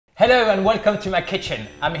Hello and welcome to my kitchen.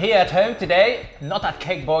 I'm here at home today, not at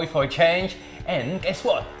Cake Boy for a change. And guess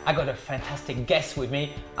what? I got a fantastic guest with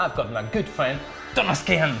me. I've got my good friend, Donal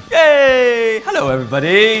Skehan. Yay! Hello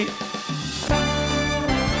everybody!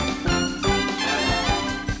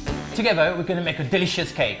 Together we're gonna make a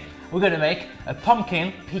delicious cake. We're gonna make a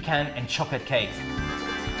pumpkin, pecan and chocolate cake.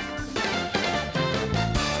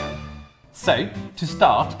 So, to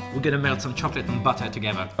start, we're gonna melt some chocolate and butter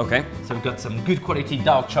together. Okay. So we've got some good quality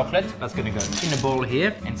dark chocolate, that's gonna go in a bowl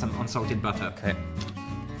here, and some unsalted butter. Okay.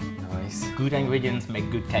 Nice. Good ingredients make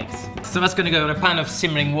good cakes. So that's gonna go in a pan of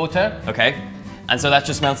simmering water. Okay. And so that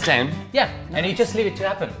just melts down? Yeah, and you just leave it to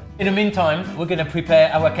happen. In the meantime, we're gonna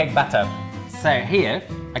prepare our cake batter. So here,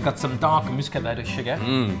 I got some dark muscovado sugar.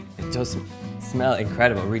 It does smell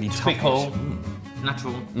incredible, really Treacle,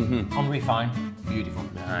 natural, unrefined, beautiful.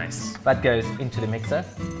 Nice. That goes into the mixer.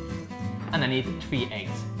 And I need 3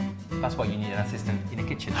 eggs. That's why you need an assistant in the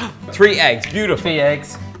kitchen. 3 eggs, beautiful. 3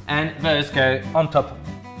 eggs, and those go on top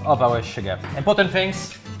of our sugar. Important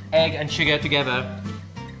things, egg and sugar together,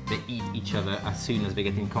 they eat each other as soon as they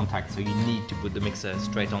get in contact, so you need to put the mixer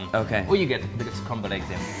straight on. Okay. Or you get a bit of scrambled eggs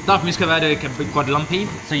in. Dark muscovado can be quite lumpy,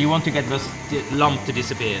 so you want to get this lump to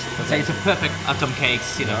disappear. Okay. So it's a perfect atom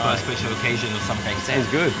cakes, you know, for a special occasion or something. Sounds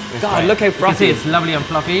good. It's God, great. look how frothy. You can see it's lovely and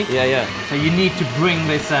fluffy. Yeah, yeah. So you need to bring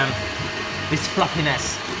this this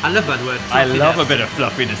fluffiness. I love that word. I Fluffiness. love a bit of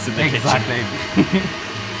fluffiness in the kitchen. Exactly.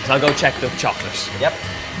 So I'll go check the chocolate. Yep.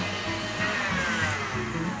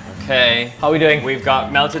 Okay. How are we doing? We've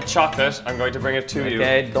got melted chocolate. I'm going to bring it to you.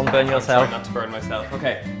 Okay, don't burn yourself. Try not to burn myself.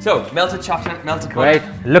 Okay. So, melted chocolate, melted Great.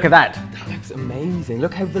 butter. Look at that. That looks amazing.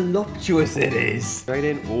 Look how voluptuous it is. Right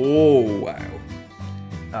in. Oh, wow.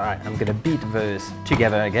 All right, I'm gonna beat those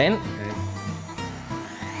together again. Okay.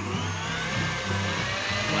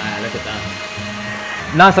 Wow, look at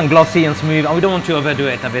that. Nice and glossy and smooth, and we don't want to overdo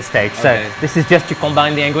it at this stage. Okay. So this is just to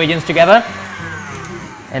combine the ingredients together.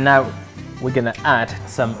 And now we're gonna add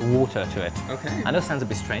some water to it. Okay. I know it sounds a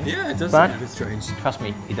bit strange. Yeah, it does but sound a bit strange. trust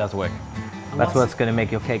me, it does work. That's what's gonna make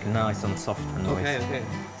your cake nice and soft and moist. Okay, okay.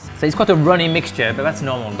 So it's quite a runny mixture, but that's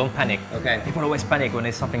normal, don't panic. Okay. People always panic when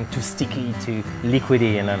there's something too sticky, too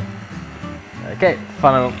liquidy, and then... Okay,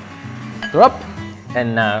 final drop.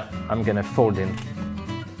 And now I'm gonna fold in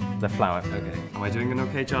the flour. Okay. Am I doing an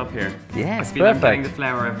okay job here? Yes, I feel I'm perfect. getting the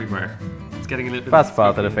flour everywhere. It's getting a little bit... That's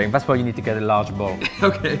part of the thing. That's why you need to get a large bowl.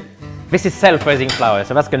 Okay. This is self-raising flour,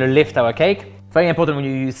 so that's going to lift our cake. Very important when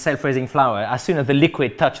you use self-raising flour. As soon as the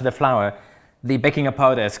liquid touches the flour, the baking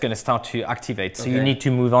powder is going to start to activate. So you need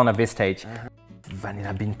to move on at this stage.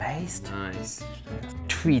 Vanilla bean paste. Nice.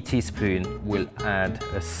 3 teaspoons will add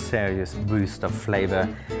a serious boost of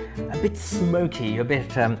flavor. A bit smoky, a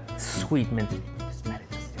bit sweet mint. Smell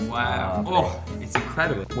it. Wow. Oh, it's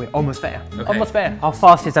incredible. We're almost there. Okay. Almost there. How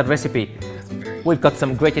fast is that recipe? We've got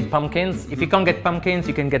some grated pumpkins. If you can't get pumpkins,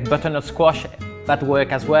 you can get butternut squash. That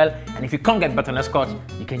works as well. And if you can't get butternut squash,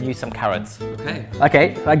 you can use some carrots. Okay.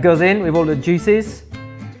 Okay, that goes in with all the juices.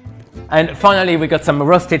 And finally, we got some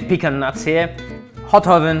roasted pecan nuts here. Hot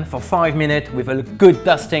oven for 5 minutes with a good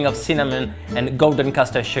dusting of cinnamon and golden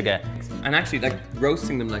custard sugar. And actually, like,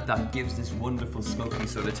 roasting them like that gives this wonderful smoky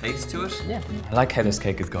sort of taste to it. Yeah. I like how this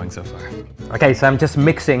cake is going so far. Okay, so I'm just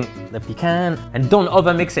mixing the pecan, and don't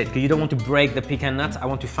over mix it because you don't want to break the pecan nuts. I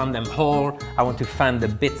want to fan them whole. I want to fan the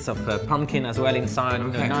bits of pumpkin as well inside.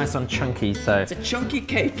 Okay. They're nice and chunky. So It's a chunky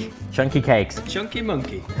cake. chunky cakes. Chunky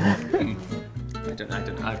monkey. I don't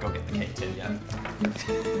know. I'll go get the cake tin, yeah.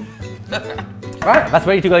 Right, that's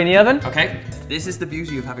ready to go in the oven. Okay. This is the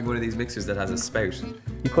beauty of having one of these mixers that has a spout.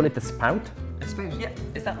 You call it a spout? A spout? Yeah.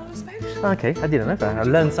 Is that not a spout? Okay, I didn't know that. I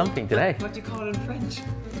learned something today. What do you call it in French?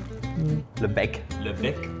 Le bec. Le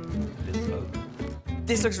bec. Le spout.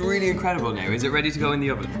 This looks really incredible now. Is it ready to go in the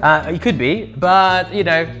oven? It could be, but you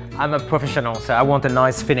know, I'm a professional, so I want a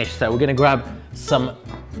nice finish. So we're gonna grab some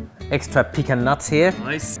extra pecan nuts here.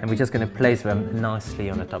 Nice. And we're just gonna place them nicely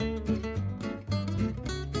on the top.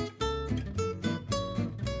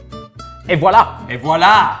 Et voila! Et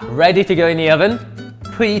voila! Ready to go in the oven.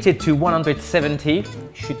 Preheated to 170.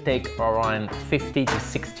 Should take around 50 to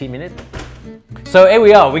 60 minutes. So here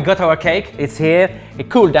we are, we got our cake. It's here. It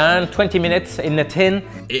cooled down 20 minutes in the tin.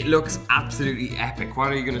 It looks absolutely epic.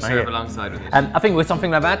 What are you going to serve alongside with it? I think with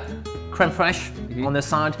something like that, creme fraiche on the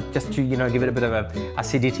side, just to give it a bit of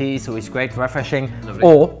acidity, so it's great, refreshing. Lovely.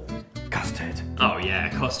 Or custard. Oh yeah,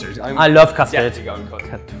 custard. I love custard. Definitely going custard.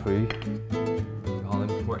 Cut through. All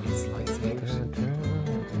important slices.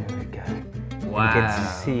 There we go. Wow. You can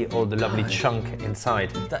see all the lovely chunk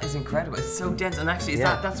inside. That is incredible. It's so dense, and actually,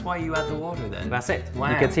 that's why you add the water then. That's it.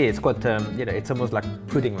 Wow. You can see it's quite, it's almost like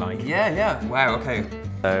pudding-like. Yeah, yeah. Wow. Okay.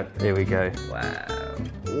 So here we go. Wow.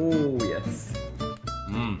 Oh, yes.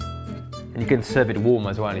 And you can serve it warm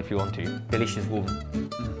as well if you want to. Delicious warm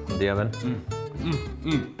in the oven.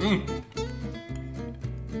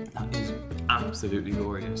 That is absolutely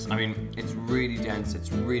glorious. I mean, it's really dense,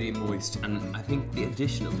 it's really moist, and I think the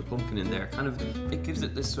addition of the pumpkin in there it gives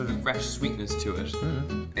it this sort of fresh sweetness to it.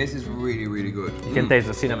 This is really, really good. You can taste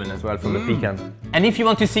the cinnamon as well from the pecan. And if you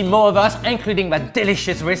want to see more of us, including that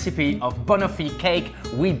delicious recipe of banoffee cake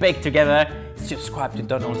we baked together, subscribe to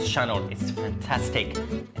Donal's channel, it's fantastic.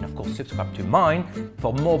 And of course, subscribe to mine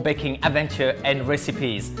for more baking adventure and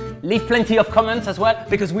recipes. Leave plenty of comments as well,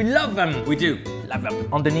 because we love them. We do. Love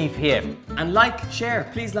them. Underneath here. And like, share,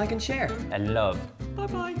 please like and share. And love.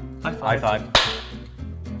 Bye-bye. High five. High five.